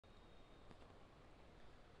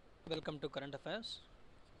Welcome to Current Affairs.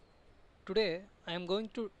 Today I am going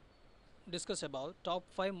to discuss about top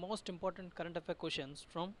 5 most important current affair questions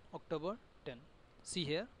from October 10. See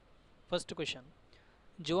here. First question.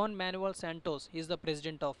 Juan Manuel Santos is the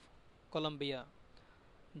president of Colombia.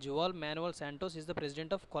 Juan Manuel Santos is the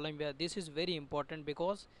president of Colombia. This is very important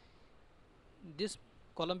because this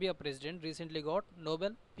Colombia president recently got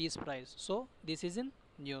Nobel Peace Prize. So this is in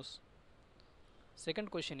news.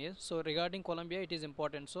 Second question is, so regarding Colombia it is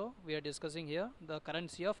important, so we are discussing here the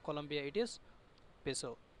currency of Colombia, it is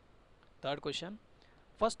peso. Third question,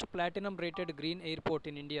 first platinum rated green airport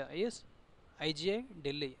in India is IGI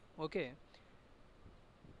Delhi. Okay,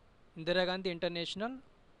 Indira Gandhi International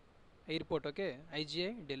Airport. Okay,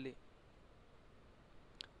 IGI Delhi.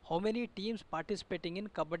 How many teams participating in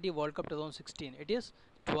Kabaddi World Cup 2016? It is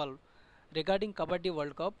 12. Regarding Kabaddi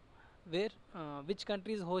World Cup, where which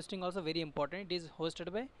country is hosting, also very important, it is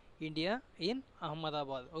hosted by India in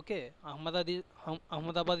Ahmedabad. Okay,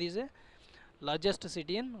 Ahmedabad is a largest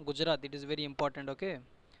city in Gujarat, it is very important. Okay,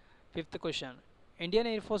 fifth question, Indian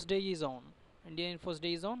Air Force Day is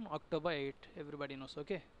on October 8th, everybody knows.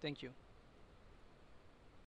 Okay, thank you.